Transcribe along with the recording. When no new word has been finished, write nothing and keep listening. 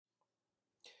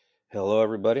Hello,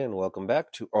 everybody, and welcome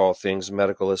back to All Things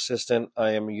Medical Assistant.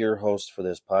 I am your host for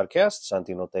this podcast,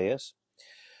 Santino Tellez.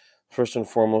 First and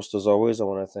foremost, as always, I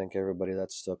want to thank everybody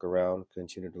that stuck around,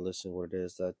 continue to listen to what it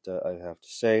is that I have to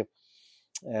say.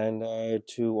 And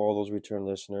to all those return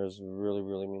listeners, really,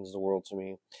 really means the world to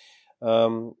me.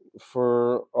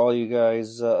 For all you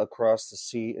guys across the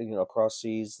sea, across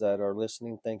seas that are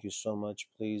listening, thank you so much.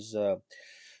 Please,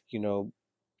 you know,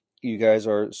 you guys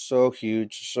are so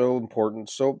huge, so important,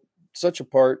 such a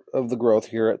part of the growth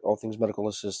here at All Things Medical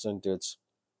Assistant.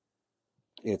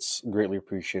 It's greatly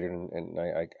appreciated, and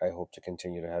I hope to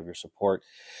continue to have your support.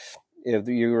 If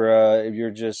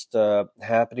you're just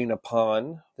happening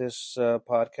upon this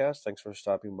podcast, thanks for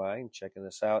stopping by and checking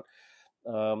this out.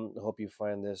 I hope you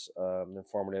find this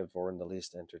informative or in the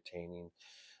least entertaining.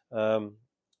 Um,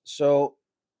 so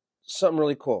something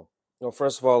really cool. Well,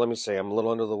 first of all, let me say I'm a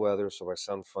little under the weather, so if I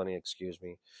sound funny, excuse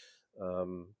me.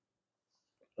 Um,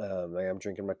 I am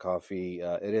drinking my coffee.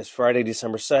 It is Friday,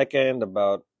 December 2nd,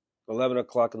 about 11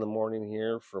 o'clock in the morning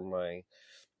here from my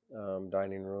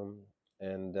dining room.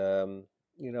 And,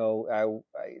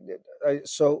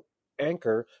 so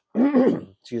Anchor,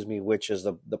 excuse me, which is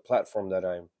the platform that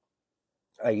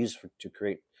I use to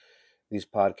create these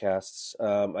podcasts.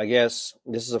 I guess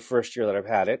this is the first year that I've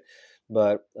had it,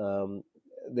 but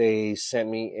they sent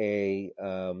me a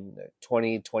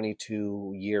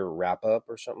 2022 year wrap up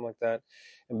or something like that.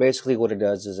 And basically what it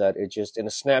does is that it just, in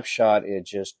a snapshot, it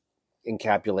just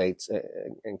encapsulates,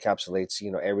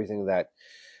 everything that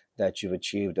you've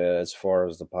achieved as far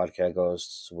as the podcast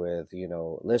goes with,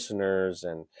 listeners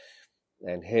and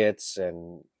hits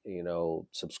and,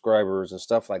 subscribers and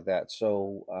stuff like that.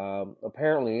 So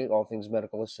apparently All Things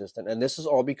Medical Assistant, and this is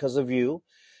all because of you.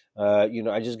 I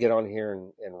just get on here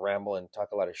and ramble and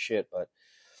talk a lot of shit, but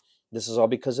this is all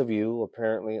because of you.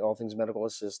 Apparently, All Things Medical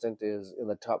Assistant is in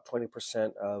the top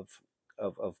 20% of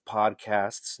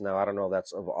podcasts. Now, I don't know if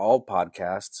that's of all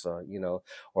podcasts, or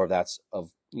if that's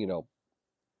of,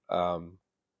 um,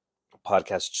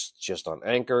 podcasts just on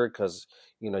Anchor, because,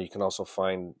 you can also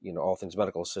find, All Things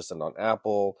Medical Assistant on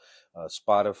Apple,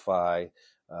 Spotify.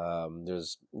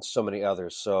 There's so many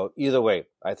others. So either way,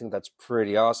 I think that's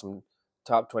pretty awesome.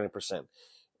 Top 20%.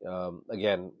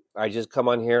 Again, I just come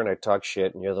on here and I talk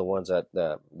shit, and you're the ones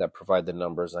that provide the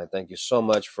numbers. And I thank you so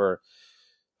much for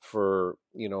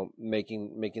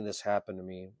making this happen to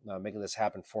me, making this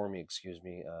happen for me. Excuse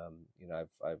me.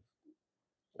 I've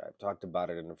talked about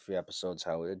it in a few episodes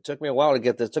how it took me a while to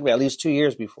get this. It took me at least 2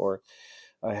 years before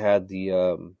I had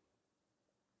the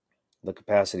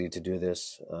capacity to do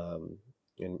this, and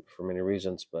for many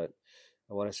reasons. But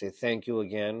I want to say thank you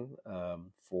again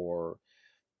for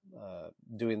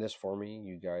doing this for me.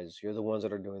 You guys, you're the ones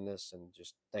that are doing this, and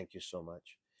just thank you so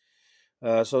much.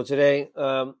 So today,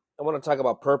 I want to talk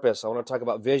about purpose. I want to talk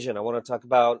about vision. I want to talk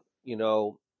about,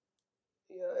 who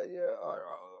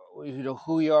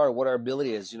we are, what our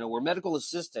ability is. We're medical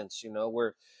assistants.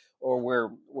 We're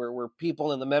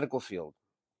people in the medical field.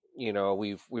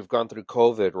 We've gone through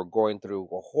COVID. We're going through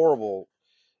a horrible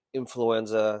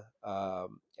influenza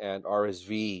and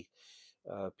RSV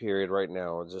period right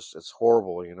now. It's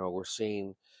horrible. We're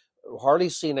hardly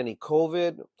seeing any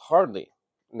COVID, hardly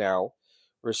now.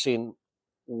 We're seeing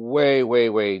way, way,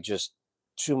 way just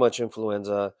too much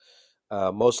influenza,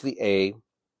 mostly A,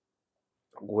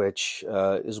 which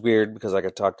is weird because, like I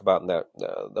talked about in that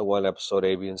the one episode,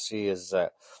 A, B, and C, is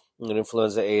that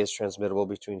influenza A is transmittable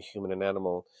between human and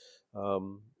animal,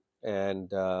 and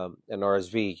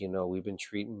RSV. We've been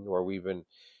treating, or we've been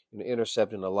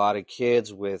intercepting a lot of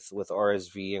kids with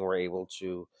RSV, and we're able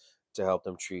to help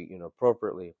them treat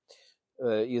appropriately.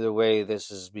 Either way, this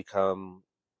has become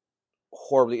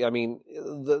horribly. I mean,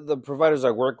 the providers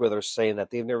I work with are saying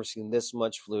that they've never seen this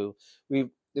much flu. They've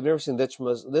never seen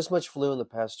this much flu in the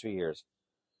past 2 years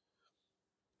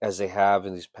as they have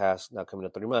in these past, now coming to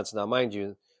 3 months. Now, mind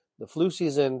you, the flu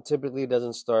season typically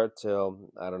doesn't start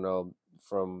till, I don't know,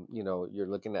 from, you're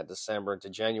looking at December into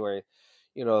January.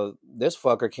 This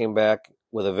fucker came back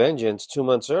with a vengeance 2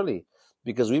 months early,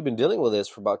 because we've been dealing with this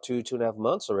for about 2.5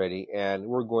 months already, and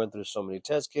we're going through so many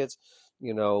test kits.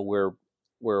 We're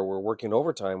working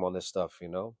overtime on this stuff,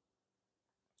 and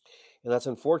that's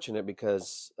unfortunate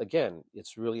because, again,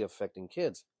 it's really affecting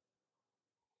kids.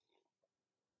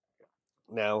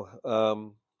 Now,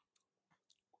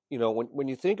 when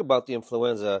you think about the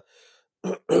influenza,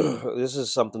 this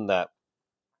is something I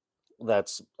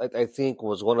think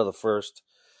was one of the first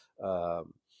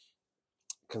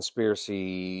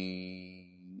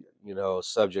conspiracy,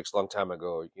 subjects a long time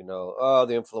ago. Oh,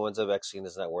 the influenza vaccine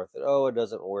is not worth it. Oh, it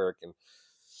doesn't work, and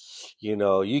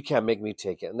you can't make me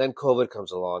take it. And then COVID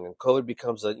comes along, and COVID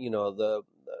becomes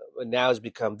now has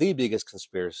become the biggest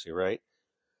conspiracy, right?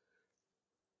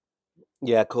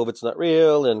 Yeah, COVID's not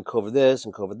real, and COVID this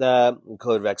and COVID that, and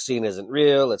COVID vaccine isn't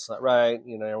real. It's not right.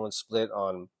 Everyone's split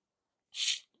on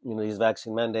these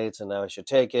vaccine mandates, and now I should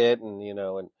take it,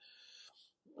 and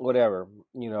whatever.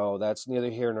 That's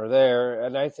neither here nor there.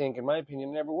 And I think, in my opinion,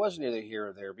 it never was neither here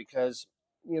or there because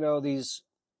these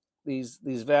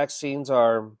vaccines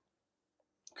are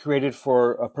created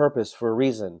for a purpose, for a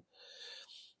reason.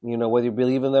 Whether you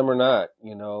believe in them or not.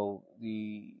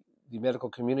 The medical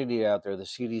community out there, the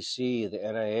CDC, the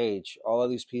NIH, all of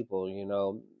these people,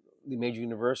 the major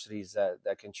universities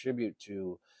that contribute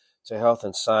to health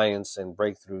and science and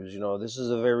breakthroughs, this is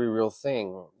a very real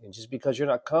thing. And just because you're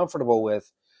not comfortable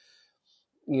with,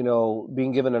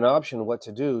 being given an option what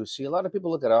to do. See, a lot of people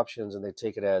look at options and they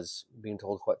take it as being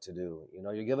told what to do.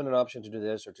 You're given an option to do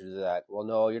this or to do that. Well,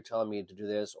 no, you're telling me to do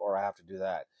this or I have to do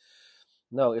that.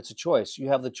 No, it's a choice. You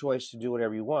have the choice to do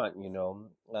whatever you want.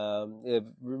 If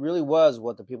it really was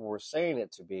what the people were saying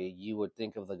it to be, you would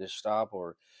think of the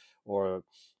Gestapo or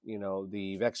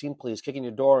the vaccine police kicking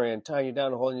your door in, tying you down,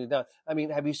 and holding you down. I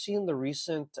mean, have you seen the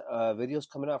recent videos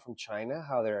coming out from China?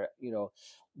 How they're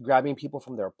grabbing people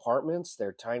from their apartments,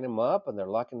 they're tying them up, and they're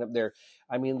locking them. They're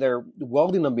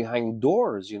welding them behind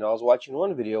doors. I was watching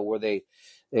one video where they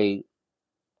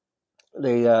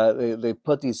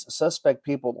put these suspect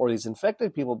people or these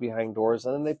infected people behind doors,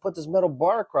 and then they put this metal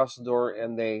bar across the door,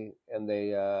 and they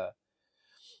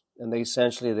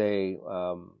essentially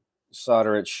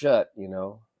solder it shut.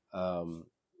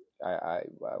 I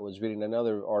was reading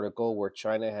another article where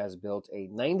China has built a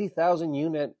 90,000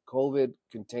 unit COVID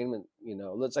containment.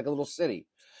 It's like a little city.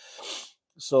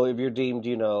 So if you're deemed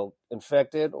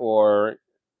infected or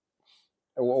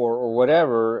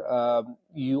whatever,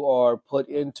 you are put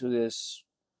into this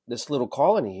little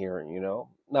colony here.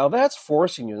 Now that's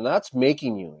forcing you, and that's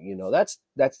making you.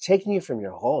 That's taking you from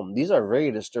your home. These are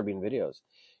very disturbing videos.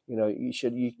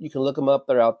 You can look them up.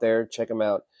 They're out there. Check them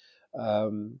out.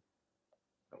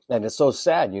 And it's so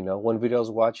sad. One video I was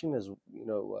watching is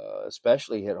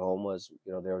especially hit home was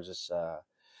there was this.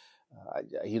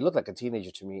 He looked like a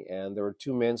teenager to me, and there were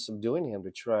two men subduing him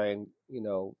to try and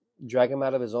drag him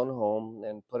out of his own home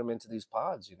and put him into these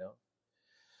pods,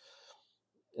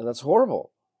 and that's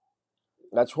horrible.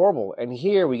 That's horrible. And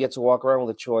here we get to walk around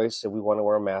with a choice if we want to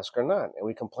wear a mask or not. And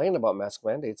we complain about mask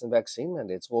mandates and vaccine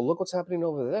mandates. Well, look what's happening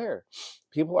over there.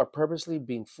 People are purposely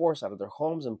being forced out of their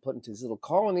homes and put into these little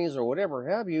colonies or whatever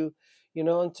have you,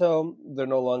 until they're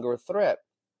no longer a threat.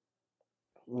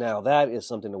 Now that is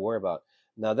something to worry about.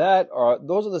 Now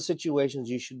those are the situations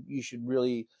you should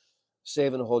really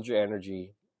save and hold your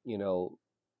energy,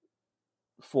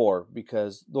 for,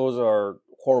 because those are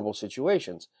horrible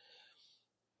situations.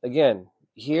 Again,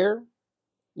 here,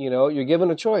 you're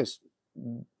given a choice.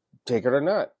 Take it or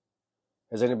not.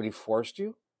 Has anybody forced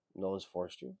you? No one's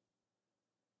forced you.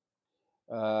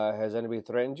 Has anybody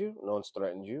threatened you? No one's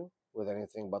threatened you with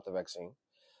anything but the vaccine.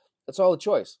 It's all a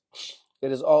choice.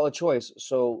 It is all a choice.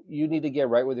 So you need to get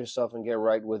right with yourself and get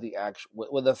right with the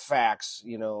with the facts,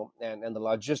 and the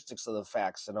logistics of the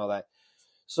facts and all that.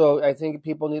 So I think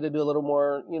people need to do a little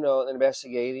more,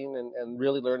 investigating and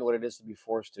really learn what it is to be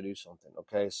forced to do something.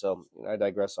 Okay. So I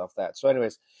digress off that. So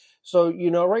anyways,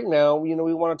 right now, we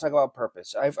want to talk about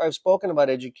purpose. I've spoken about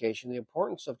education, the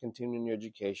importance of continuing your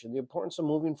education, the importance of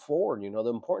moving forward, the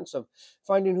importance of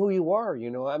finding who you are.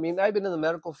 I mean, I've been in the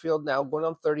medical field now going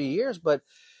on 30 years, but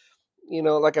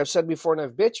like I've said before and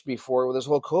I've bitched before with this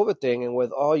whole COVID thing and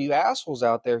with all you assholes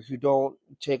out there who don't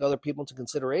take other people into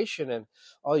consideration and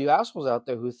all you assholes out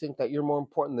there who think that you're more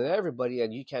important than everybody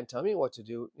and you can't tell me what to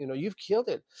do, you've killed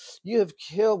it. You have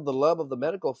killed the love of the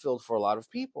medical field for a lot of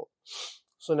people.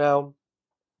 So now,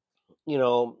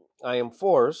 I am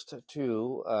forced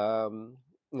to,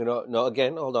 no,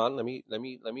 again, hold on. Let me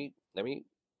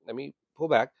pull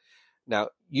back. Now,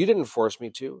 you didn't force me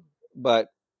to,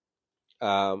 but,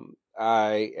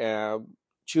 I am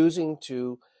choosing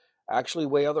to actually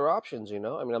weigh other options, I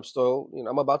mean, I'm still,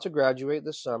 I'm about to graduate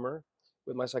this summer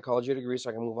with my psychology degree so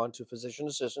I can move on to physician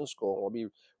assistant school. I'll be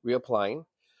reapplying.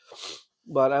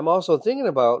 But I'm also thinking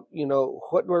about,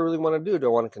 what do I really want to do? Do I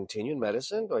want to continue in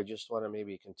medicine? Do I just want to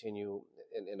maybe continue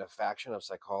in a faction of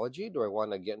psychology? Do I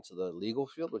want to get into the legal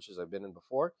field, which is I've been in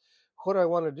before? What do I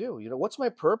want to do? What's my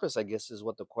purpose, I guess, is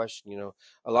what the question,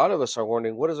 a lot of us are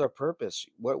wondering, what is our purpose?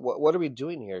 What are we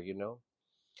doing here?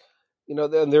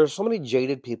 There are so many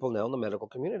jaded people now in the medical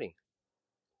community.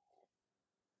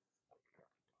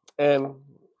 And,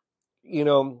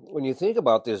 when you think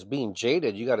about this being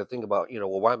jaded, you got to think about,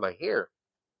 well, why am I here?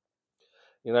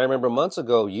 I remember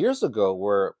years ago,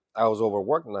 where I was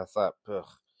overworked and I thought, ugh,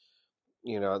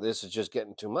 this is just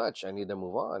getting too much. I need to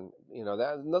move on.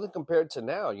 That nothing compared to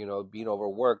now, being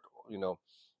overworked,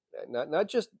 not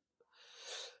just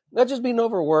being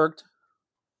overworked,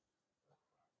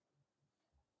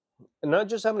 and not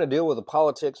just having to deal with the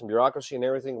politics and bureaucracy and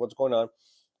everything, what's going on,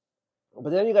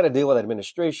 but then you got to deal with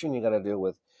administration. You got to deal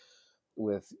with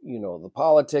the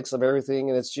politics of everything,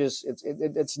 and it's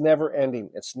never ending.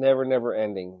 It's never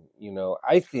ending.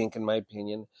 I think, in my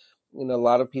opinion, a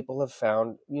lot of people have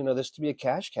found this to be a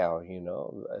cash cow.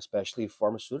 Especially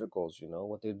pharmaceuticals.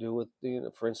 What they do with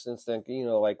for instance, think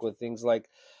like with things like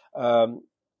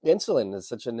insulin is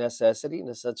such a necessity and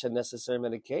it's such a necessary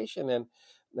medication, and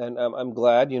I'm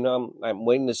glad. I'm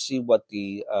waiting to see what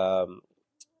the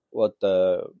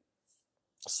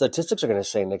statistics are going to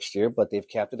say next year, but they've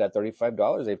capped it at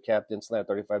 $35. They've capped insulin at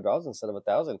 $35 instead of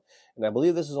 $1,000, and I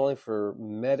believe this is only for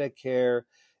Medicare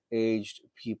aged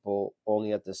people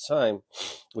only at this time,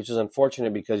 which is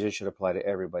unfortunate because it should apply to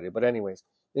everybody. But anyways,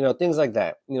 things like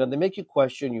that. They make you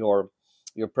question your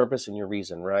purpose and your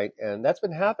reason, right? And that's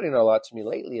been happening a lot to me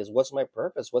lately. Is what's my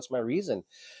purpose? What's my reason?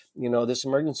 This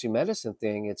emergency medicine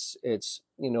thing. It's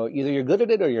either you're good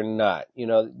at it or you're not.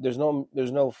 There's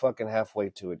no fucking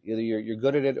halfway to it. Either you're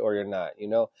good at it or you're not.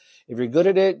 If you're good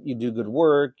at it, you do good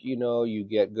work. You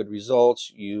get good results.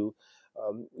 You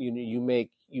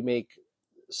make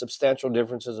substantial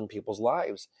differences in people's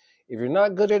lives. If you're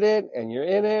not good at it and you're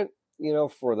in it,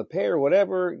 for the pay or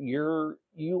whatever, you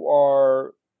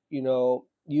are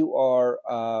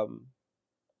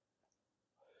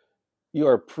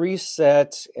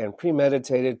preset and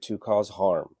premeditated to cause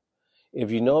harm.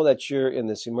 If you know that you're in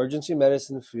this emergency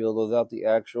medicine field without the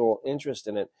actual interest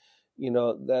in it,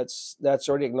 that's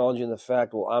already acknowledging the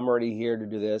fact, well, I'm already here to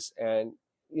do this. And,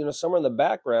 somewhere in the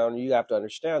background, you have to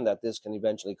understand that this can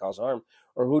eventually cause harm,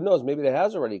 or who knows, maybe it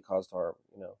has already caused harm.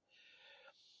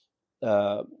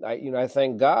 I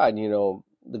thank God,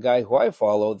 the guy who I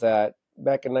follow, that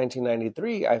back in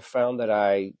 1993, I found that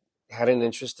I had an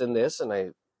interest in this, and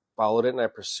I followed it and I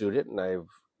pursued it, and I've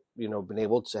been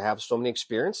able to have so many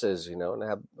experiences, and I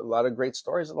have a lot of great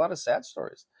stories, a lot of sad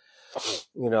stories.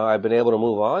 I've been able to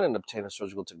move on and obtain a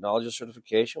surgical technologist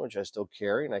certification, which I still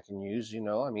carry and I can use.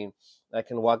 I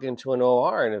can walk into an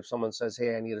OR, and if someone says,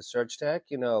 "Hey, I need a surg tech,"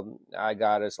 I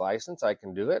got his license, I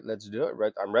can do it. Let's do it.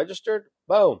 I'm registered.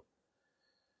 Boom.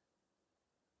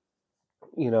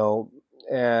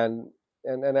 And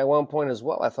at one point as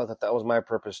well, I thought that was my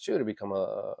purpose too, to become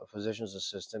a physician's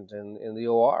assistant in the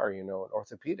OR, in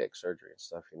orthopedic surgery and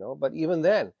stuff, But even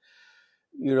then,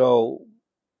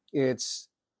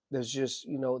 there's just,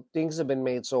 things have been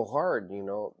made so hard,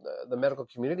 the medical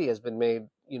community has been made,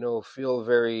 feel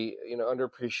very,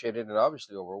 underappreciated and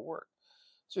obviously overworked.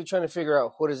 So you're trying to figure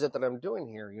out, what is it that I'm doing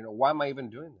here? Why am I even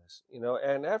doing this?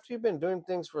 And after you've been doing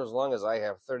things for as long as I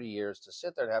have, 30 years, to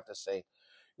sit there and have to say,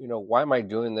 why am I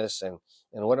doing this? And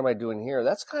what am I doing here?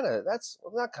 That's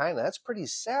pretty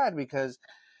sad, because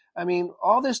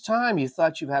all this time you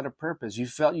thought you've had a purpose. You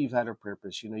felt you've had a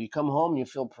purpose. You come home and you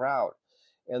feel proud.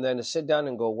 And then to sit down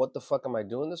and go, what the fuck am I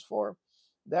doing this for?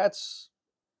 That's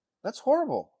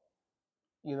horrible.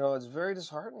 It's very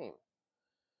disheartening.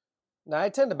 Now, I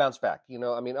tend to bounce back.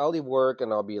 I'll leave work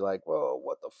and I'll be like, whoa,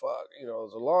 what the fuck? It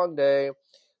was a long day.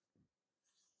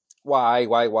 Why?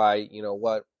 What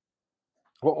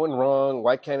went wrong?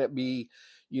 Why can't it be,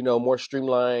 more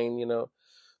streamlined?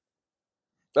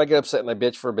 I get upset and I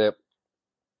bitch for a bit.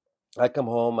 I come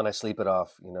home and I sleep it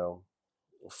off.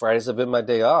 Fridays have been my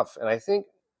day off, and I think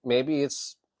maybe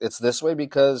it's this way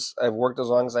because I've worked as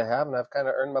long as I have, and I've kind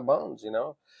of earned my bones.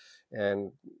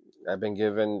 And I've been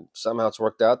given, somehow it's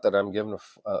worked out that I'm given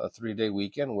a 3-day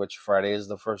weekend, which Friday is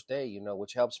the first day.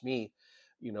 Which helps me,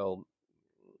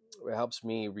 it helps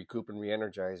me recoup and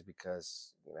re-energize,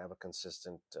 because I have a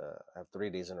consistent, I have 3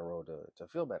 days in a row to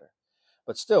feel better.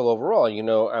 But still, overall,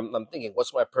 I'm thinking,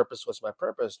 what's my purpose? What's my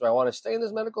purpose? Do I want to stay in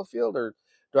this medical field, or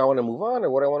do I want to move on, or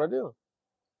what do I want to do?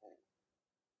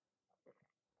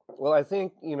 Well, I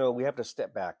think, we have to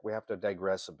step back. We have to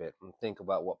digress a bit and think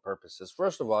about what purpose is.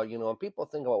 First of all, when people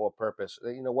think about what purpose,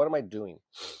 what am I doing?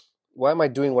 Why am I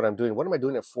doing what I'm doing? What am I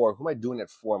doing it for? Who am I doing it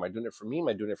for? Am I doing it for me? Am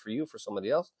I doing it for you? For somebody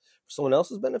else? For someone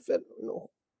else's benefit?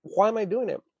 Why am I doing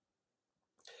it?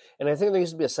 And I think there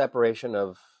needs to be a separation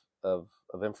of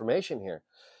information here,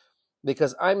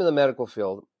 because I'm in the medical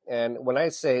field, and when I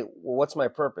say, well, what's my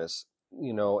purpose?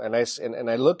 And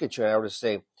I look at you and I were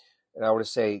to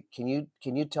say, can you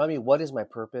tell me what is my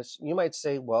purpose? You might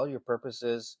say, well, your purpose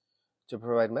is to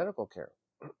provide medical care.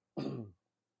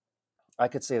 I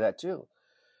could say that too.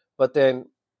 But then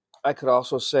I could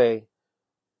also say,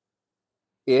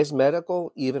 is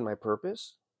medical even my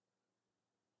purpose?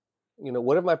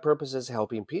 What if my purpose is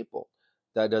helping people?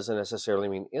 That doesn't necessarily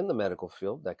mean in the medical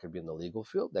field. That could be in the legal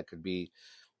field. That could be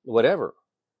whatever.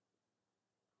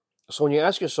 So when you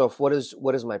ask yourself, what is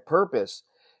my purpose?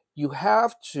 You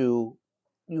have to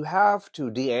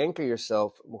de-anchor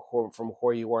yourself from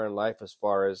where you are in life as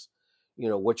far as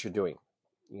what you're doing.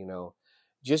 You know,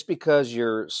 just because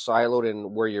you're siloed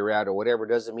in where you're at or whatever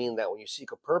doesn't mean that when you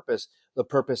seek a purpose, the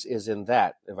purpose is in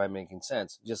that. If I'm making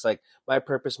sense, just like my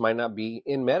purpose might not be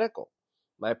in medical,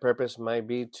 my purpose might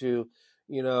be to,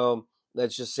 you know,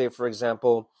 let's just say, for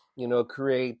example,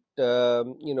 create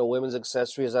women's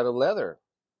accessories out of leather.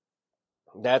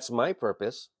 That's my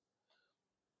purpose.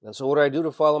 And so, what do I do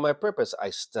to follow my purpose? I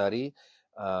study,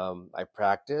 I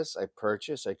practice, I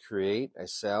purchase, I create, I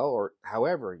sell, or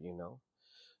however.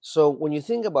 So, when you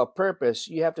think about purpose,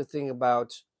 you have to think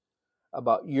about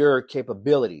your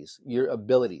capabilities, your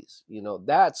abilities.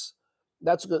 That's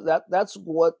good. That's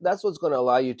what's going to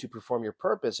allow you to perform your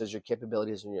purpose, is your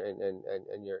capabilities and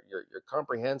your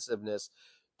comprehensiveness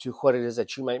to what it is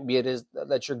that you might be it is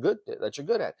that you're good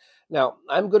at. Now,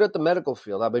 I'm good at the medical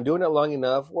field. I've been doing it long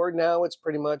enough where now it's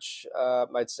pretty much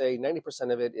I'd say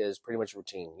 90% of it is pretty much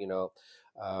routine. Do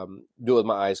it with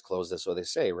my eyes closed. That's what they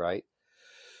say, right?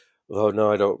 Oh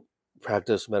no, I don't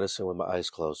practice medicine with my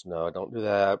eyes closed. No, I don't do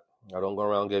that. I don't go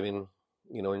around giving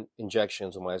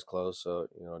injections with my eyes closed. So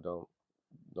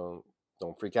don't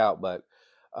freak out. But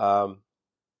um,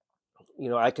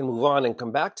 I can move on and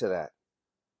come back to that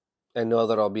and know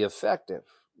that I'll be effective.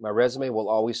 My resume will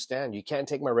always stand. You can't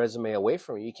take my resume away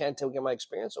from me. You can't take my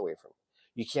experience away from me.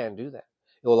 You can't do that.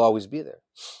 It will always be there.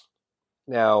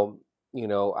 Now,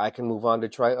 I can move on to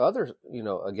try other,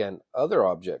 again, other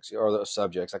objects or other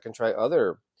subjects. I can try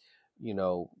other,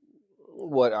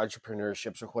 what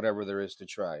entrepreneurships or whatever there is to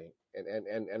try.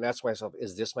 And ask myself,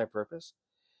 is this my purpose?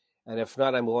 And if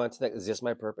not, I move on to that. Is this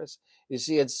my purpose? You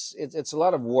see, it's a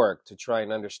lot of work to try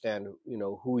and understand,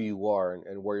 who you are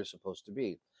and where you're supposed to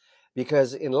be.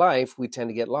 Because in life, we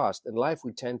tend to get lost. In life,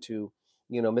 we tend to,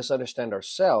 misunderstand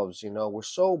ourselves. We're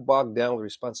so bogged down with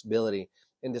responsibility,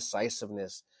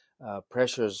 indecisiveness,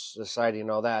 pressures, society, and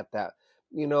all that,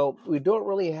 we don't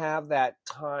really have that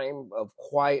time of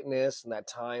quietness and that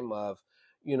time of,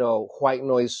 white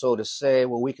noise, so to say,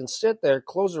 where we can sit there,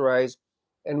 close our eyes,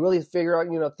 and really figure out,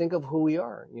 think of who we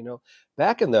are.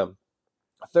 Back in the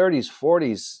 30s,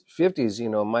 40s,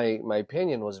 50s, my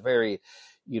opinion was very,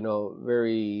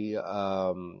 very,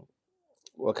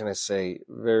 what can I say?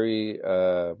 Very,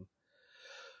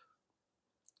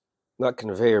 not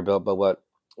conveyor belt,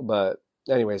 but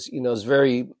anyways, it was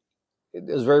very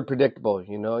predictable.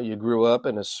 You grew up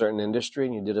in a certain industry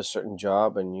and you did a certain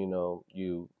job, and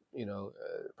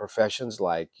professions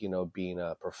like being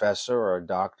a professor or a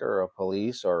doctor or a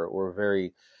police or were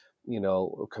very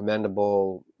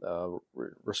commendable,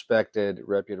 respected,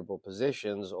 reputable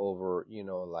positions over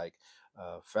like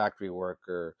factory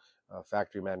worker,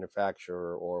 factory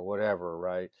manufacturer, or whatever,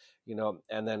 right?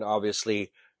 And then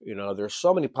obviously there's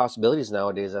so many possibilities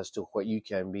nowadays as to what you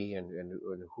can be and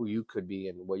who you could be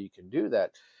and what you can do,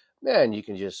 that man, you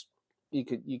could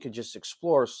just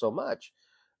explore so much.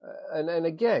 And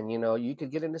again, you could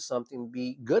get into something,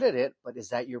 be good at it, but is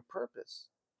that your purpose?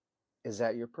 Is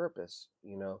that your purpose?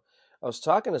 I was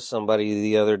talking to somebody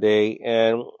the other day,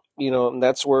 and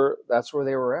that's where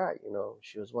they were at.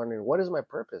 She was wondering, what is my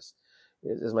purpose?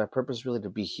 Is my purpose really to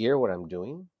be here? What I'm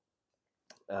doing?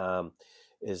 Um,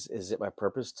 is it my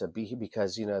purpose to be here?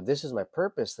 Because if this is my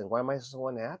purpose, then why am I so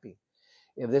unhappy?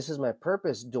 If this is my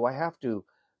purpose, do I have to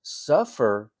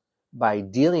suffer by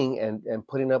dealing and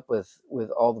putting up with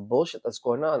all the bullshit that's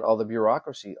going on, all the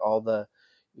bureaucracy, all the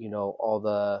all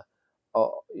the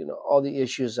all the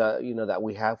issues that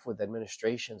we have with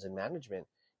administrations and management?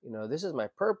 This is my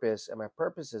purpose, and my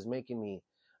purpose is making me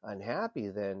unhappy.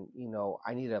 Then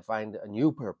I need to find a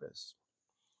new purpose.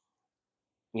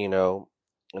 you know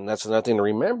and that's another thing to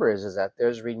remember, is that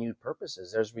there's renewed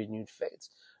purposes, there's renewed fates.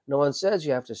 No one says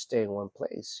you have to stay in one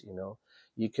place.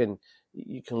 You can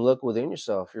look within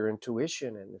yourself, your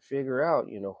intuition, and figure out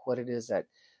what it is that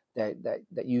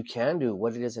you can do,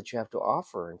 what it is that you have to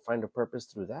offer, and find a purpose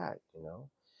through that.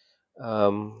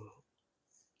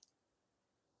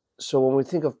 So when we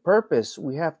think of purpose,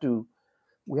 we have to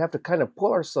kind of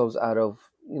pull ourselves out of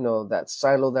that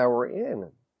silo that we're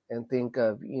in, and think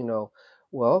of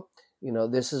well,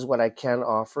 this is what I can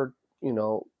offer, you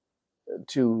know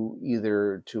to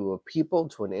either to a people,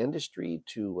 to an industry,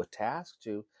 to a task,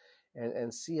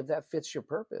 and see if that fits your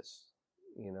purpose.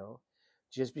 you know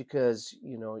just because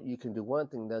you can do one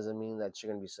thing doesn't mean that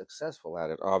you're going to be successful at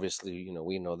it. Obviously,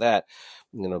 we know that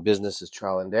business is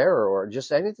trial and error, or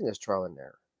just anything is trial and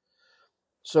error.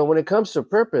 So when it comes to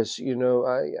purpose, you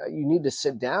need to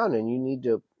sit down and you need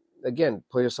to, again,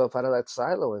 pull yourself out of that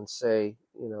silo and say,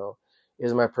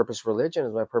 is my purpose religion?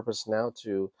 Is my purpose now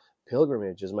to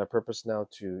pilgrimage? Is my purpose now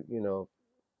to,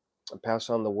 pass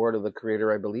on the word of the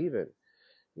creator I believe in?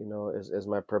 Is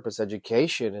my purpose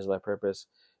education? Is my purpose,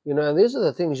 and these are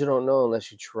the things you don't know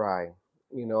unless you try,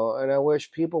 and I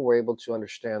wish people were able to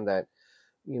understand that,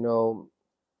 you know,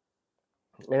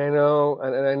 and I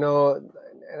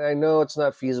know it's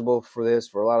not feasible for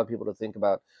for a lot of people to think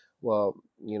about, well,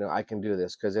 I can do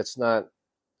this because it's not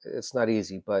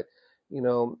easy. But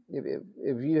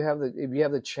if you have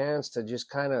the chance to just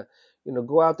kind of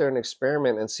go out there and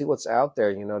experiment and see what's out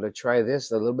there, to try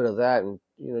this, a little bit of that, and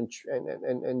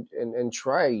and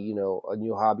try a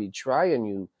new hobby, try a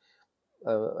new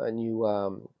a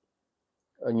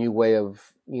new way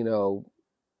of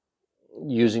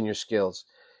using your skills.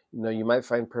 You might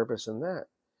find purpose in that,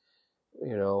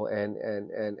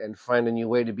 and find a new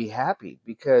way to be happy,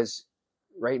 because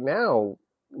right now,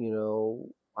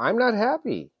 I'm not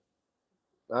happy.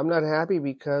 I'm not happy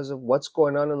because of what's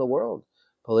going on in the world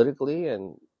politically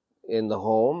and in the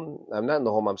home. I'm not in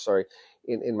the home, I'm sorry,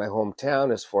 in my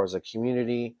hometown, as far as the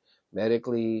community,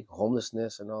 medically,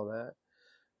 homelessness and all that.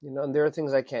 And there are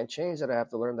things I can't change that I have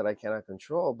to learn that I cannot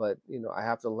control, but I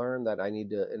have to learn that I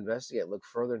need to investigate, look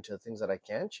further into the things that I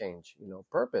can change.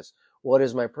 Purpose. What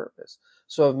is my purpose?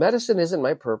 So if medicine isn't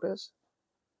my purpose,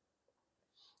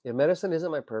 then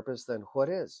what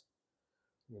is?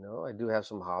 I do have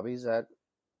some hobbies that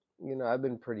I've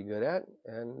been pretty good at,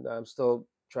 and I'm still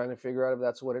trying to figure out if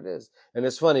that's what it is. And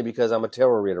it's funny because I'm a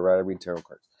tarot reader, right? I read tarot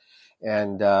cards,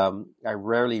 and I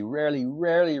rarely, rarely,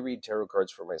 rarely read tarot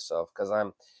cards for myself because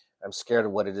I'm scared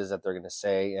of what it is that they're going to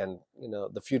say. And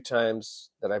the few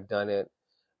times that I've done it,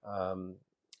 I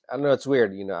don't know. It's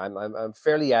weird. I'm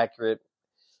fairly accurate.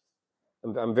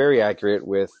 I'm very accurate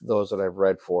with those that I've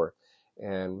read for,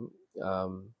 and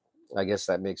I guess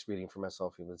that makes reading for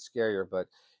myself even scarier. But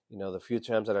the few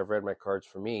times that I've read my cards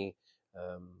for me,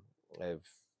 um, I've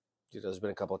there's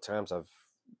been a couple of times I've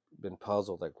been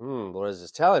puzzled, like, what is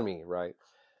this telling me, right?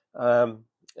 And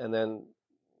then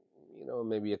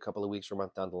maybe a couple of weeks or a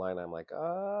month down the line, I'm like,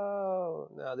 oh,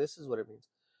 no, this is what it means.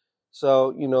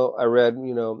 So I read,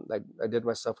 I did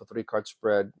myself a 3-card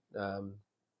spread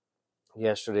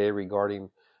yesterday regarding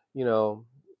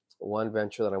one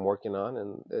venture that I'm working on,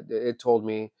 and it told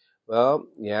me, well,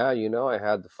 yeah, I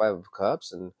had the 5 of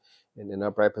Cups and in an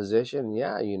upright position.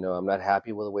 Yeah, I'm not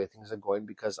happy with the way things are going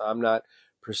because I'm not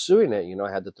pursuing it.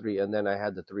 I had the 3, and then I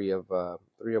had the 3 of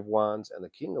Wands and the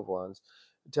King of Wands,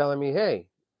 telling me, hey,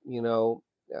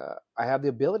 I have the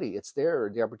ability. It's there.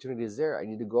 The opportunity is there. I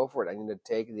need to go for it. I need to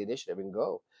take the initiative and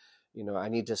go. I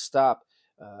need to stop,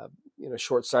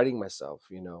 short-sighting myself.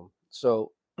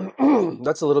 So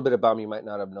that's a little bit about me. You might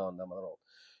not have known. I'm a little,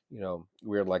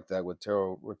 weird like that with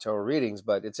tarot readings,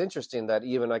 but it's interesting that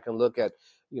even I can look at,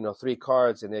 3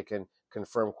 cards and it can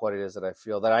confirm what it is that I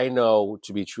feel that I know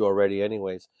to be true already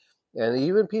anyways. And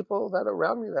even people that are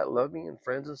around me that love me and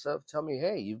friends and stuff tell me,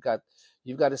 hey, you've got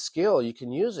a skill, you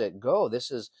can use it. Go.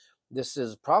 This is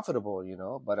profitable,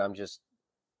 but I'm just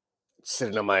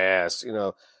sitting on my ass,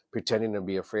 pretending to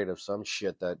be afraid of some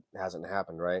shit that hasn't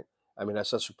happened, right? I mean,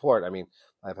 that's a support. I mean,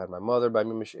 I've had my mother by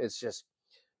me. It's just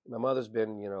my mother's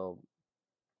been,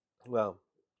 well,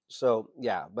 so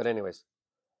yeah. But anyways,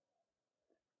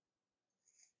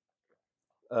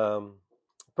 um,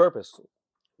 purpose.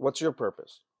 What's your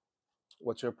purpose?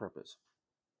 What's your purpose?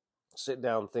 Sit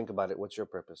down, think about it. What's your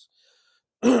purpose?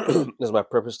 Is my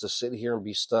purpose to sit here and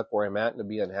be stuck where I'm at and to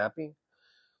be unhappy?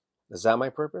 Is that my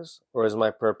purpose, or is my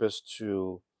purpose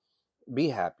to be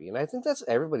happy? And I think that's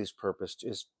everybody's purpose,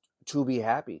 is to be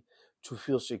happy, to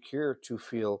feel secure, to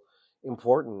feel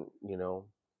important,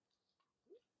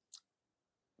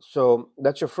 So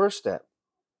that's your first step,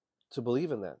 to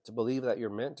believe in that, to believe that you're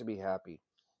meant to be happy,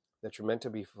 that you're meant to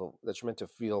be that you're meant to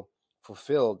feel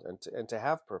fulfilled and to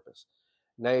have purpose.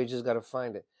 Now you just got to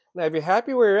find it. Now, if you're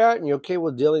happy where you're at and you're okay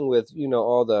with dealing with,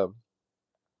 all the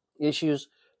issues,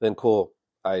 then cool.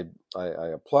 I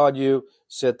applaud you.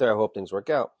 Sit there. I hope things work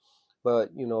out.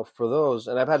 But for those,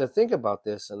 and I've had to think about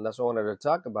this, and that's why I wanted to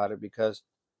talk about it, because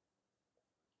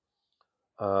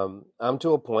I'm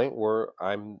to a point where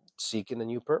I'm seeking a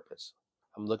new purpose.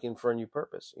 I'm looking for a new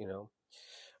purpose.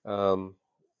 Um,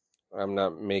 I'm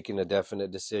not making a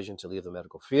definite decision to leave the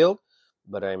medical field,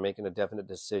 but I'm making a definite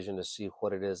decision to see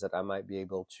what it is that I might be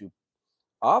able to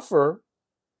offer,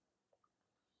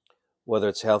 whether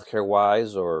it's healthcare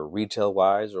wise or retail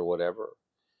wise or whatever.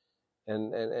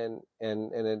 And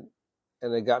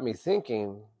it got me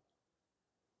thinking,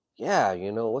 yeah,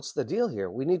 what's the deal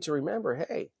here? We need to remember,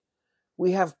 hey,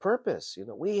 We have purpose.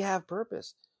 We have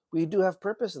purpose. We do have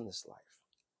purpose in this life.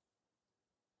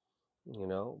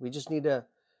 We just need to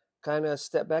kind of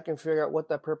step back and figure out what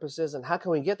that purpose is and how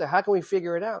can we get there? How can we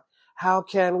figure it out? How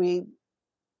can we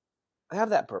have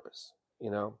that purpose?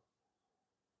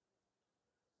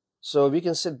 So if you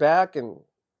can sit back and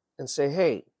say,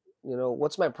 hey,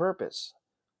 what's my purpose?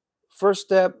 First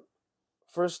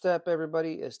step,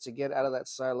 everybody, is to get out of that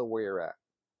silo where you're at.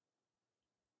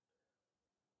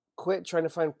 Quit trying to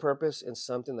find purpose in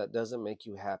something that doesn't make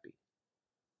you happy.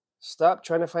 Stop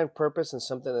trying to find purpose in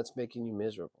something that's making you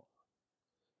miserable,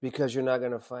 because you're not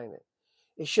going to find it.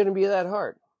 It shouldn't be that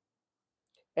hard.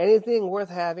 Anything worth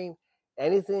having,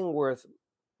 anything worth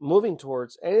moving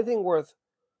towards, anything worth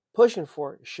pushing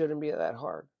for shouldn't be that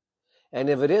hard.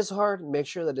 And if it is hard, make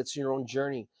sure that it's your own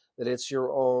journey, that it's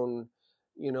your own,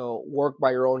 work by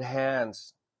your own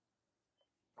hands.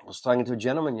 I was talking to a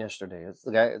gentleman yesterday. It's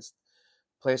the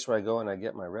place where I go and I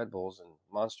get my Red Bulls and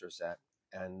Monsters at.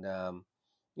 And,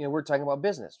 we're talking about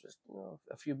business, just,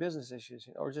 a few business issues,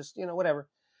 or just, whatever.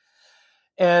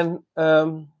 And,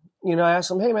 I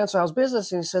asked him, hey man, so how's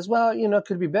business? And he says, well, it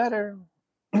could be better.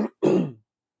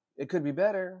 It could be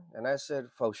better. And I said,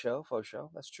 faux show.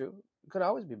 That's true. It could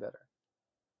always be better.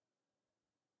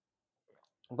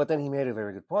 But then he made a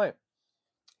very good point.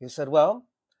 He said, well,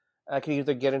 I could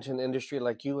either get into an industry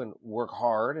like you and work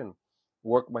hard and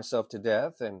work myself to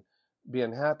death and be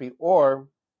unhappy, or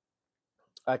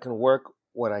I can work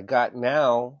what I got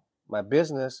now, my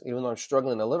business, even though I'm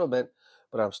struggling a little bit,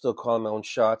 but I'm still calling my own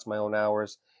shots, my own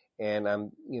hours, and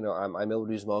I'm able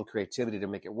to use my own creativity to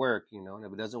make it work, and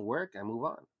if it doesn't work, I move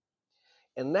on.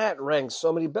 And that rang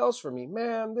so many bells for me.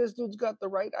 Man, this dude's got the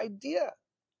right idea.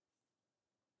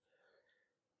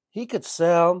 He could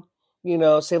sell,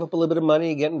 save up a little bit of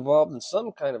money, get involved in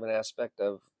some kind of an aspect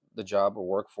of the job or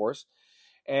workforce,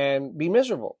 and be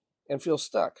miserable and feel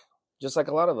stuck, just like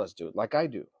a lot of us do, like I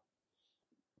do.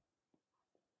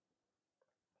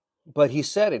 But he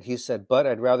said it. He said, but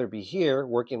I'd rather be here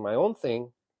working my own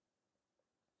thing,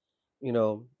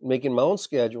 making my own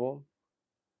schedule.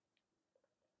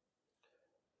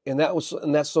 And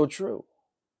that's so true.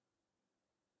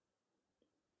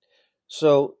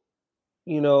 So,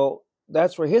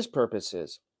 that's where his purpose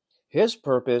is. His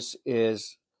purpose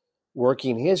is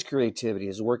working his creativity,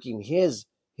 is working his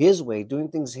way, doing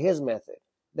things his method.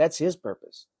 That's his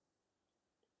purpose.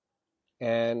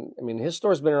 And his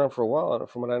store's been around for a while.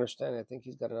 From what I understand, I think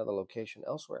he's got another location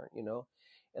elsewhere,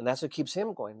 and that's what keeps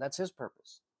him going. That's his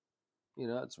purpose.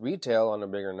 It's retail on a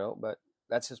bigger note, but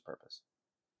that's his purpose.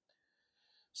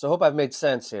 So I hope I've made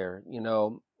sense here.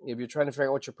 If you're trying to figure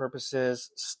out what your purpose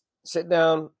is, sit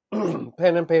down,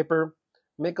 pen and paper,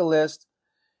 make a list,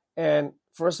 and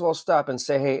first of all, stop and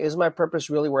say, hey, is my purpose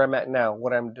really where I'm at now,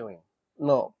 what I'm doing?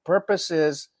 No, purpose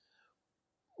is,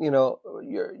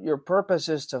 your purpose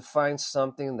is to find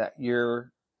something that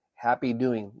you're happy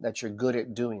doing, that you're good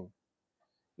at doing.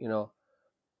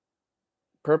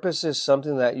 Purpose is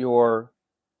something that's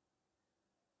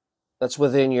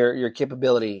within your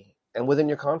capability and within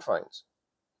your confines.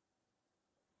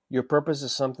 Your purpose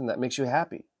is something that makes you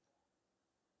happy.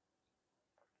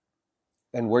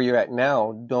 And where you're at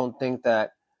now, don't think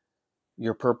that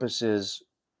your purpose is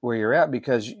where you're at,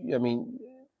 because,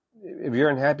 if you're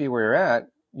unhappy where you're at,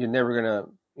 you're never going to,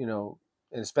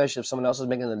 and especially if someone else is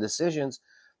making the decisions,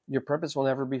 your purpose will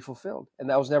never be fulfilled. And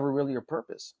that was never really your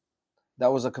purpose.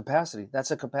 That was a capacity.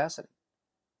 That's a capacity.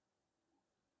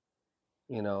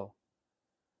 Now,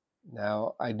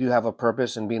 I do have a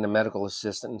purpose in being a medical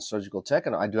assistant and surgical tech,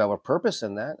 and I do have a purpose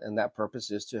in that, and that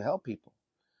purpose is to help people.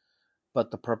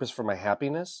 But the purpose for my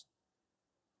happiness,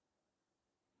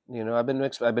 I've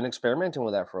been experimenting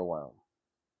with that for a while,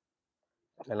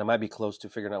 and I might be close to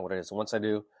figuring out what it is. And once I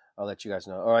do, I'll let you guys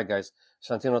know. All right, guys.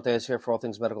 Santino Tejas here for All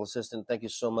Things Medical Assistant. Thank you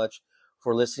so much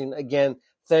for listening. Again,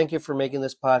 thank you for making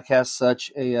this podcast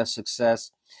such a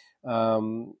success.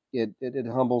 It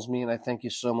humbles me, and I thank you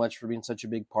so much for being such a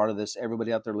big part of this.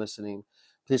 Everybody out there listening,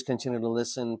 please continue to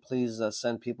listen. Please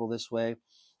send people this way.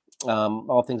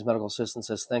 All Things Medical Assistant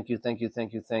says thank you.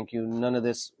 None of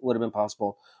this would have been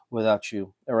possible without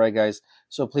you. All right, guys.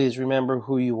 So please remember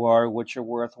who you are, what you're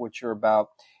worth, what you're about,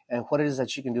 and what it is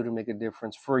that you can do to make a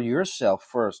difference for yourself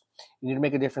first. You need to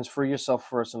make a difference for yourself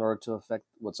first in order to affect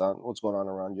what's going on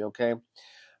around you. Okay.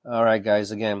 All right, guys.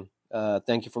 Again,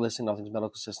 thank you for listening to All Things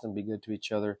Medical Assistant. Be good to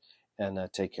each other, and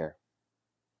take care.